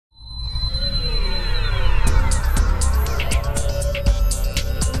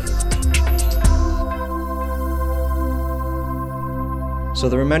So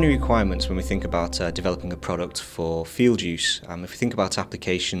there are many requirements when we think about developing a product for field use. If we think about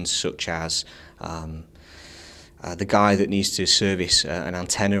applications such as the guy that needs to service an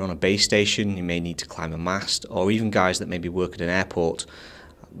antenna on a base station, he may need to climb a mast, or even guys that maybe work at an airport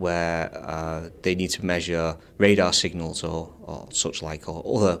where they need to measure radar signals or such like, or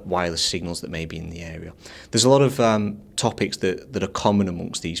other wireless signals that may be in the area. There's a lot of topics that are common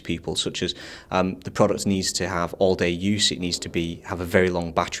amongst these people, such as the product needs to have all-day use, it needs to have a very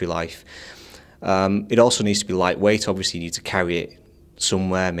long battery life. It also needs to be lightweight. Obviously you need to carry it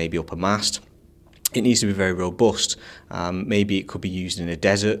somewhere, maybe up a mast. It needs to be very robust. Maybe it could be used in a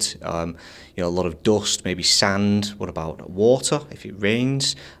desert, a lot of dust, maybe sand. What about water if it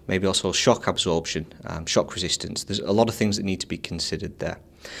rains? Maybe also shock absorption, shock resistance. There's a lot of things that need to be considered there.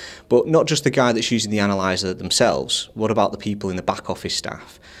 But not just the guy that's using the analyzer themselves. What about the people in the back office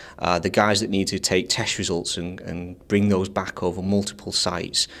staff? The guys that need to take test results and bring those back over multiple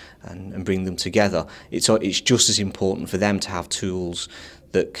sites and bring them together. It's just as important for them to have tools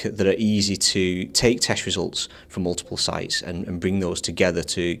that are easy to take test results from multiple sites and bring those together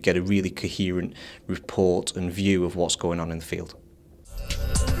to get a really coherent report and view of what's going on in the field.